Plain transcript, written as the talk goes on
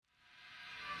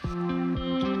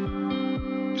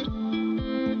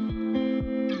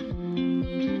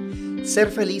Ser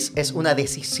feliz es una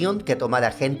decisión que toma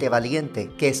la gente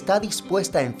valiente, que está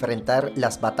dispuesta a enfrentar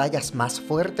las batallas más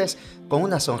fuertes con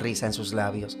una sonrisa en sus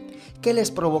labios. ¿Qué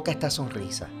les provoca esta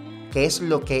sonrisa? ¿Qué es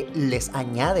lo que les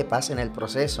añade paz en el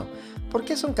proceso? ¿Por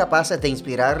qué son capaces de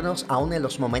inspirarnos aún en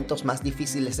los momentos más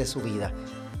difíciles de su vida?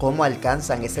 ¿Cómo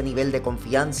alcanzan ese nivel de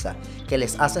confianza que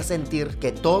les hace sentir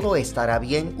que todo estará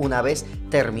bien una vez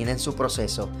terminen su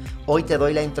proceso? Hoy te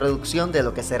doy la introducción de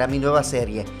lo que será mi nueva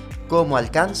serie, ¿Cómo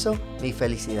alcanzo mi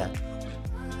felicidad?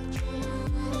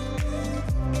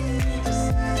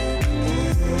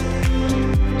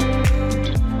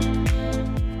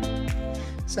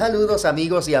 Saludos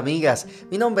amigos y amigas,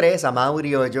 mi nombre es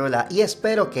Amaury Oyola y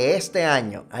espero que este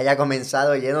año haya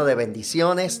comenzado lleno de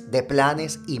bendiciones, de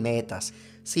planes y metas.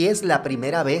 Si es la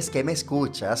primera vez que me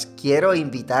escuchas, quiero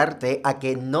invitarte a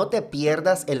que no te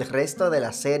pierdas el resto de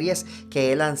las series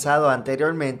que he lanzado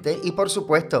anteriormente y por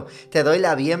supuesto te doy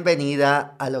la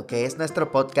bienvenida a lo que es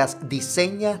nuestro podcast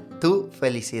Diseña tu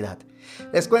Felicidad.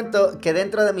 Les cuento que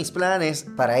dentro de mis planes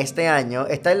para este año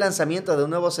está el lanzamiento de un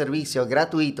nuevo servicio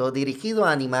gratuito dirigido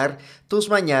a animar tus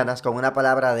mañanas con una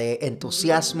palabra de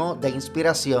entusiasmo, de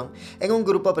inspiración en un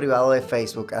grupo privado de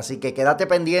Facebook. Así que quédate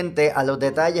pendiente a los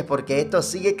detalles porque esto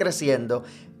sigue creciendo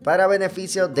para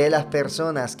beneficio de las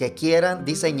personas que quieran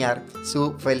diseñar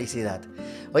su felicidad.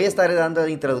 Hoy estaré dando la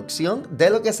introducción de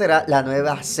lo que será la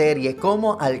nueva serie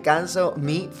Cómo alcanzo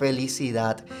mi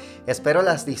felicidad. Espero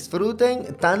las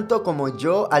disfruten tanto como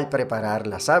yo al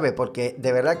prepararla, ¿sabe? Porque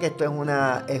de verdad que esto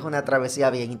es una travesía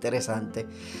bien interesante.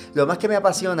 Lo más que me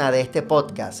apasiona de este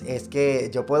podcast es que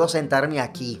yo puedo sentarme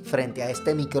aquí frente a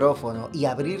este micrófono y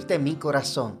abrirte mi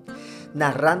corazón,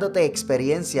 narrándote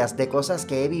experiencias de cosas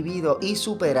que he vivido y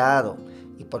superado.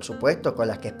 Y por supuesto con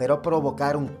las que espero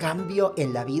provocar un cambio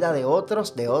en la vida de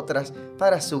otros, de otras,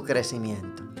 para su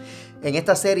crecimiento. En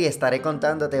esta serie estaré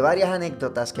contándote varias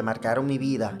anécdotas que marcaron mi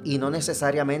vida y no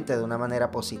necesariamente de una manera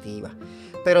positiva.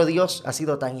 Pero Dios ha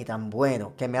sido tan y tan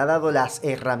bueno que me ha dado las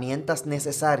herramientas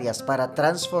necesarias para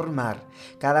transformar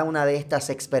cada una de estas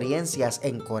experiencias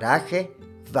en coraje,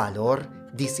 valor,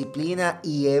 disciplina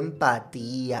y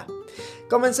empatía.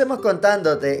 Comencemos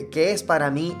contándote qué es para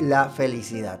mí la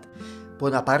felicidad.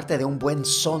 Bueno, aparte de un buen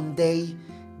sundae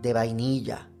de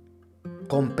vainilla,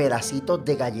 con pedacitos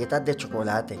de galletas de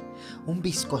chocolate, un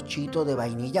bizcochito de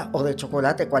vainilla o de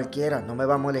chocolate cualquiera, no me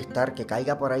va a molestar que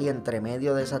caiga por ahí entre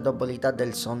medio de esas dos bolitas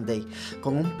del sundae,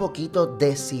 con un poquito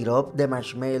de sirope de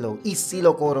marshmallow y si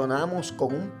lo coronamos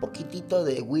con un poquitito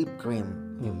de whipped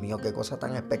cream. Dios mío, qué cosa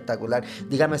tan espectacular.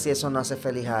 Dígame si eso no hace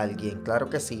feliz a alguien. Claro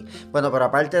que sí. Bueno, pero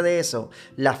aparte de eso,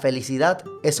 la felicidad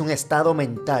es un estado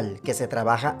mental que se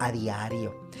trabaja a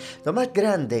diario. Lo más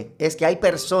grande es que hay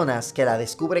personas que la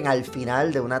descubren al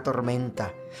final de una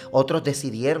tormenta. Otros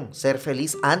decidieron ser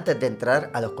feliz antes de entrar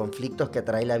a los conflictos que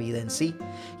trae la vida en sí.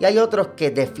 Y hay otros que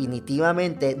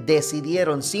definitivamente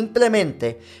decidieron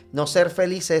simplemente no ser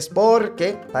felices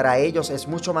porque para ellos es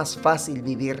mucho más fácil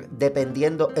vivir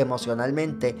dependiendo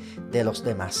emocionalmente de los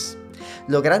demás.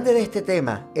 Lo grande de este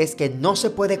tema es que no se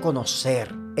puede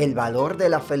conocer el valor de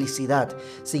la felicidad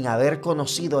sin haber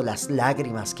conocido las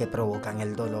lágrimas que provocan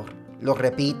el dolor. Lo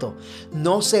repito,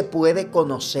 no se puede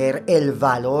conocer el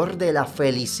valor de la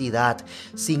felicidad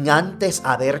sin antes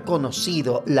haber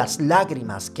conocido las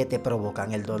lágrimas que te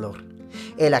provocan el dolor.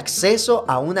 El acceso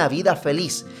a una vida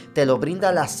feliz te lo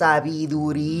brinda la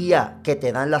sabiduría que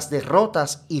te dan las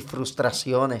derrotas y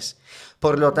frustraciones.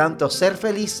 Por lo tanto, ser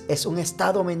feliz es un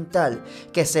estado mental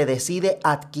que se decide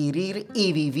adquirir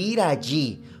y vivir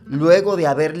allí, luego de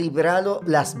haber librado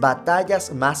las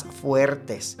batallas más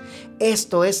fuertes.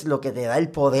 Esto es lo que te da el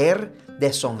poder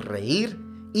de sonreír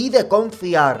y de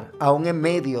confiar aún en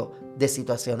medio de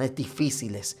situaciones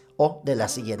difíciles o de la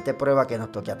siguiente prueba que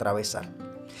nos toque atravesar.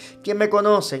 Quien me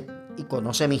conoce y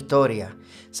conoce mi historia,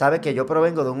 sabe que yo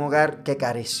provengo de un hogar que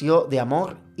careció de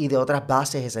amor y de otras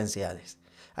bases esenciales.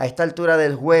 A esta altura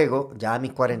del juego, ya a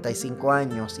mis 45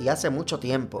 años y hace mucho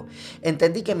tiempo,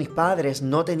 entendí que mis padres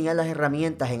no tenían las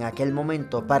herramientas en aquel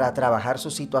momento para trabajar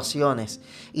sus situaciones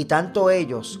y tanto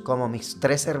ellos como mis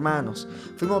 3 hermanos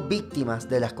fuimos víctimas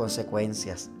de las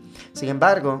consecuencias. Sin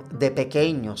embargo, de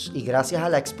pequeños y gracias a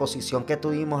la exposición que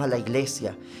tuvimos a la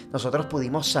iglesia, nosotros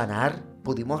pudimos sanar,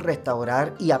 pudimos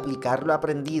restaurar y aplicar lo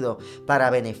aprendido para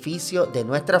beneficio de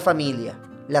nuestra familia,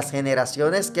 las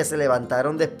generaciones que se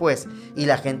levantaron después y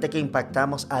la gente que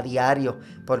impactamos a diario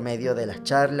por medio de las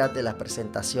charlas, de las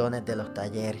presentaciones, de los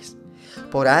talleres.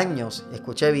 Por años,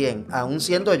 escuché bien, aún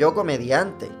siendo yo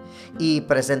comediante y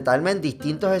presentarme en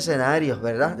distintos escenarios,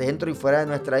 ¿verdad? Dentro y fuera de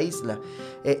nuestra isla,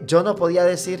 yo no podía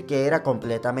decir que era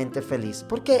completamente feliz.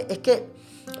 Porque es que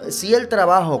si el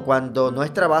trabajo, cuando no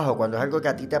es trabajo, cuando es algo que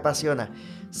a ti te apasiona,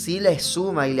 sí le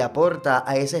suma y le aporta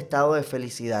a ese estado de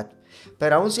felicidad.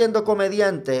 Pero aún siendo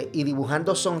comediante y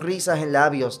dibujando sonrisas en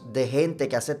labios de gente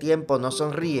que hace tiempo no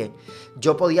sonríe,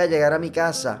 yo podía llegar a mi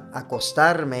casa,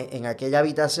 acostarme en aquella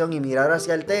habitación y mirar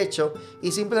hacia el techo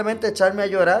y simplemente echarme a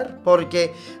llorar,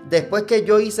 porque después que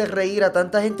yo hice reír a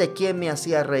tanta gente, ¿quién me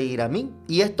hacía reír a mí?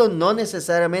 Y esto no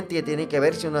necesariamente tiene que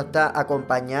ver si uno está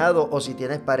acompañado o si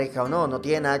tienes pareja o no, no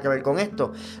tiene nada que ver con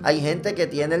esto. Hay gente que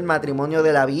tiene el matrimonio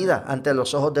de la vida ante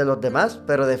los ojos de los demás,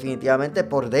 pero definitivamente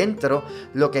por dentro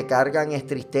lo que cargan es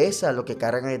tristeza, lo que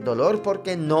cargan es dolor,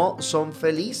 porque no son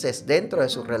felices dentro de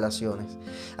sus relaciones.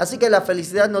 Así que la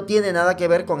felicidad no tiene nada que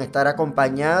ver con estar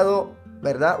acompañado,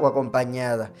 ¿verdad? O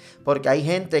acompañada, porque hay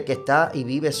gente que está y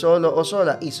vive solo o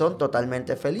sola y son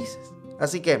totalmente felices.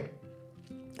 Así que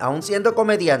aún siendo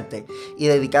comediante y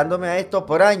dedicándome a esto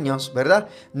por años, ¿verdad?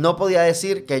 No podía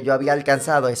decir que yo había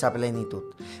alcanzado esa plenitud.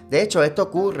 De hecho, esto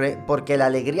ocurre porque la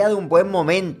alegría de un buen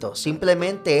momento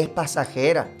simplemente es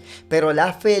pasajera, pero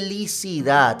la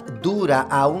felicidad dura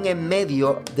aún en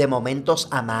medio de momentos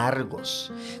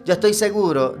amargos. Yo estoy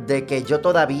seguro de que yo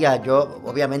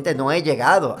obviamente no he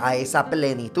llegado a esa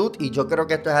plenitud y yo creo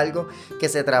que esto es algo que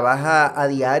se trabaja a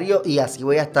diario y así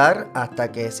voy a estar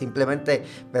hasta que simplemente,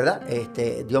 ¿verdad?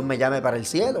 Dios me llame para el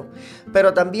cielo.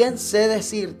 Pero también sé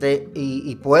decirte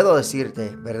y puedo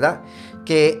decirte, ¿verdad?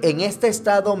 Que en este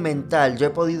estado mental yo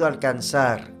he podido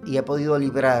alcanzar y he podido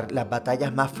librar las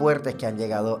batallas más fuertes que han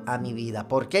llegado a mi vida.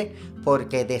 ¿Por qué?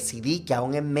 Porque decidí que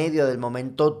aún en medio del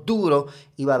momento duro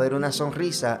iba a haber una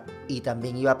sonrisa y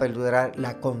también iba a perdurar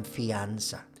la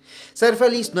confianza. Ser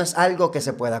feliz no es algo que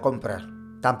se pueda comprar.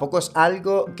 Tampoco es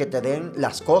algo que te den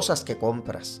las cosas que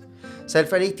compras. Ser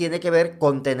feliz tiene que ver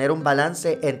con tener un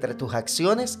balance entre tus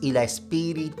acciones y la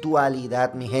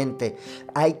espiritualidad, mi gente.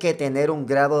 Hay que tener un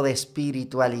grado de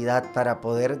espiritualidad para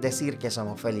poder decir que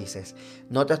somos felices.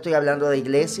 No te estoy hablando de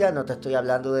iglesia, no te estoy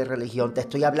hablando de religión, te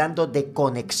estoy hablando de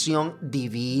conexión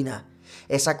divina.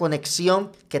 Esa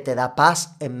conexión que te da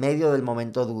paz en medio del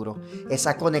momento duro.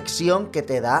 Esa conexión que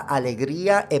te da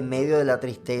alegría en medio de la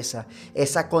tristeza.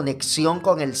 Esa conexión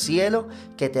con el cielo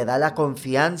que te da la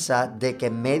confianza de que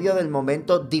en medio del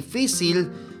momento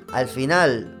difícil, al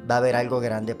final va a haber algo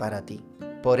grande para ti.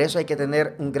 Por eso hay que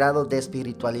tener un grado de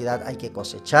espiritualidad. Hay que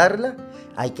cosecharla,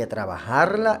 hay que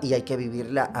trabajarla y hay que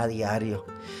vivirla a diario.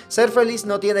 Ser feliz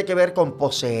no tiene que ver con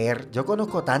poseer. Yo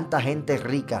conozco tanta gente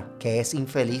rica que es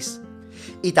infeliz.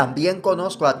 Y también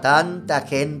conozco a tanta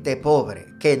gente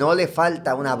pobre que no le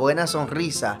falta una buena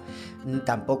sonrisa,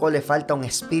 tampoco le falta un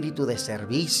espíritu de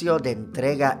servicio, de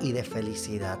entrega y de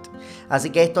felicidad.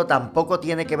 Así que esto tampoco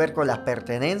tiene que ver con las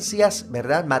pertenencias,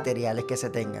 ¿verdad?, materiales que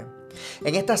se tengan.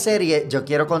 En esta serie yo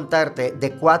quiero contarte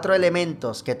de 4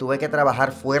 elementos que tuve que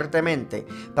trabajar fuertemente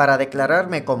para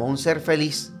declararme como un ser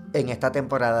feliz en esta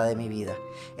temporada de mi vida.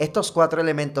 Estos 4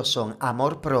 elementos son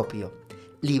amor propio,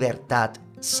 libertad,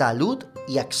 salud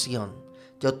y acción.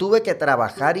 Yo tuve que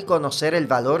trabajar y conocer el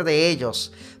valor de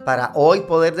ellos para hoy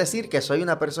poder decir que soy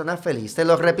una persona feliz. Te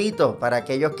lo repito para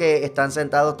aquellos que están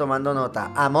sentados tomando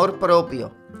nota. Amor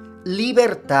propio,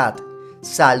 libertad,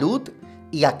 salud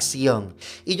y acción.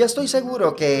 Y yo estoy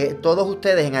seguro que todos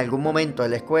ustedes en algún momento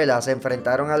en la escuela se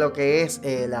enfrentaron a lo que es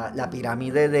la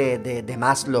pirámide de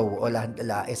Maslow o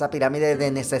esa pirámide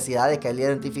de necesidades que él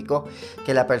identificó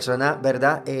que la persona,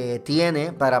 ¿verdad?,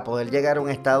 tiene para poder llegar a un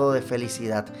estado de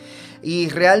felicidad. Y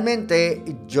realmente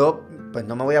yo pues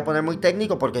no me voy a poner muy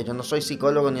técnico porque yo no soy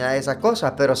psicólogo ni nada de esas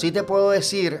cosas, pero sí te puedo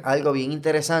decir algo bien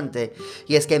interesante,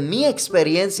 y es que en mi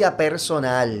experiencia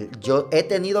personal yo he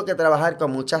tenido que trabajar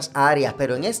con muchas áreas,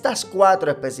 pero en estas 4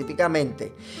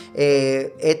 específicamente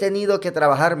he tenido que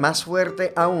trabajar más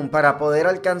fuerte aún para poder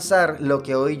alcanzar lo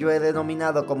que hoy yo he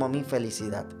denominado como mi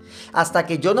felicidad. Hasta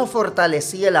que yo no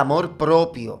fortalecí el amor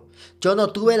propio, yo no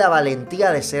tuve la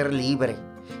valentía de ser libre.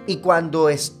 Y cuando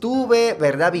estuve,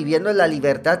 ¿verdad?, viviendo en la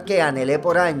libertad que anhelé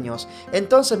por años,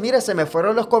 entonces, mire, se me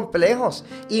fueron los complejos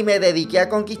y me dediqué a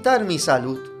conquistar mi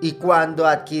salud. Y cuando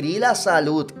adquirí la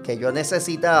salud que yo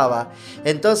necesitaba,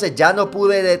 entonces ya no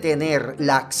pude detener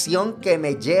la acción que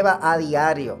me lleva a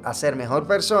diario a ser mejor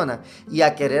persona y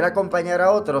a querer acompañar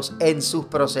a otros en sus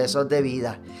procesos de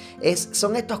vida.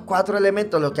 Son estos 4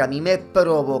 elementos los que a mí me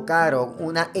provocaron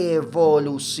una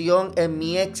evolución en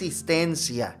mi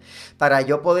existencia para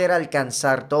yo poder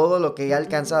alcanzar todo lo que he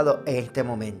alcanzado en este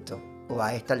momento o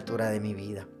a esta altura de mi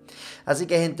vida. Así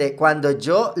que gente, cuando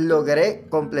yo logré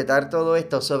completar todo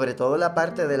esto, sobre todo la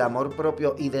parte del amor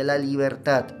propio y de la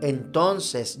libertad,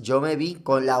 entonces yo me vi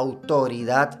con la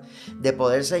autoridad de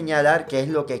poder señalar qué es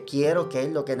lo que quiero, qué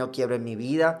es lo que no quiero en mi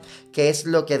vida, qué es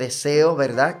lo que deseo,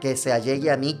 ¿verdad? Que se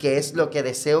allegue a mí, qué es lo que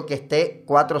deseo que esté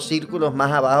 4 círculos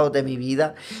más abajo de mi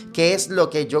vida, qué es lo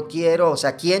que yo quiero, o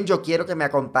sea, quién yo quiero que me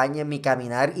acompañe en mi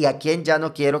caminar y a quién ya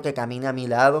no quiero que camine a mi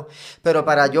lado. Pero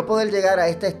para yo poder llegar a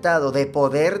este estado de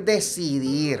poder decidir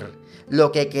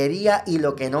lo que quería y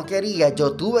lo que no quería,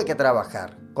 yo tuve que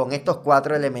trabajar con estos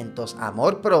 4 elementos: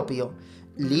 amor propio,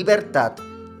 libertad,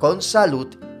 con salud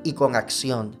y con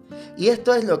acción. Y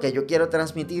esto es lo que yo quiero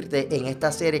transmitirte en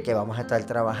esta serie que vamos a estar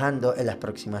trabajando en las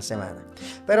próximas semanas.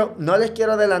 Pero no les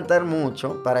quiero adelantar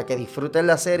mucho para que disfruten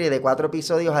la serie de 4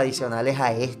 episodios adicionales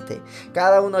a este.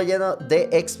 Cada uno lleno de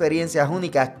experiencias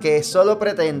únicas que solo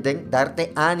pretenden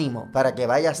darte ánimo para que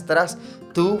vayas tras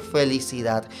tu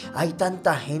felicidad. Hay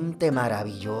tanta gente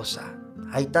maravillosa.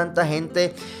 Hay tanta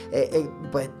gente,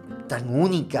 pues, tan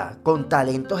única, con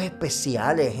talentos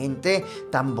especiales, gente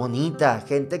tan bonita,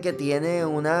 gente que tiene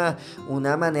una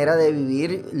manera de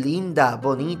vivir linda,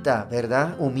 bonita,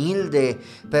 ¿verdad? Humilde,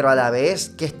 pero a la vez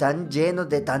que están llenos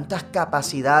de tantas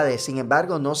capacidades. Sin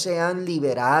embargo, no se han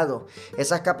liberado.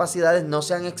 Esas capacidades no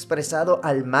se han expresado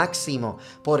al máximo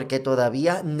porque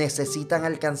todavía necesitan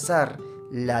alcanzar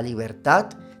la libertad,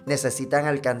 necesitan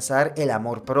alcanzar el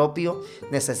amor propio,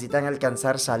 necesitan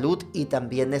alcanzar salud y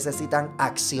también necesitan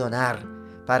accionar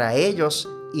para ellos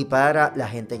y para la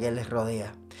gente que les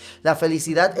rodea. La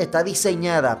felicidad está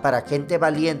diseñada para gente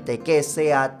valiente que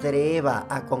se atreva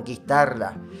a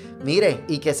conquistarla. Mire,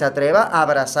 y que se atreva a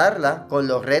abrazarla con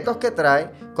los retos que trae,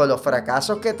 con los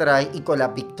fracasos que trae y con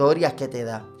las victorias que te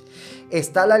da.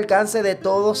 Está al alcance de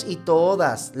todos y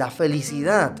todas. La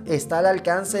felicidad está al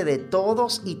alcance de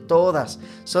todos y todas.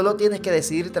 Solo tienes que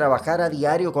decidir trabajar a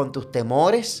diario con tus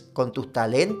temores, con tus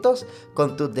talentos,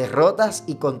 con tus derrotas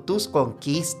y con tus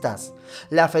conquistas.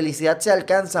 La felicidad se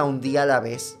alcanza un día a la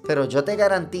vez, pero yo te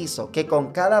garantizo que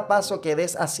con cada paso que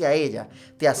des hacia ella,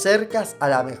 te acercas a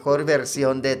la mejor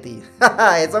versión de ti.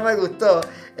 Eso me gustó.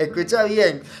 Escucha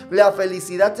bien, la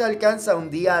felicidad se alcanza un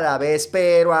día a la vez,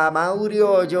 pero Amaury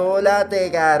Oyola te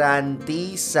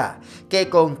garantiza que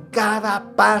con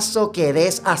cada paso que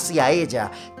des hacia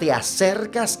ella, te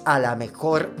acercas a la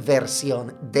mejor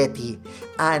versión de ti.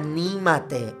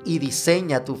 Anímate y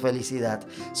diseña tu felicidad.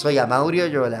 Soy Amaury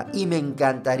Oyola y me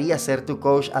encantaría ser tu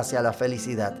coach hacia la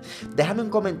felicidad. Déjame un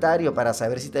comentario para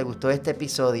saber si te gustó este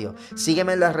episodio.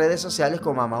 Sígueme en las redes sociales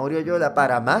como Amaury Oyola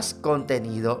para más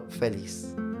contenido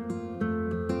feliz.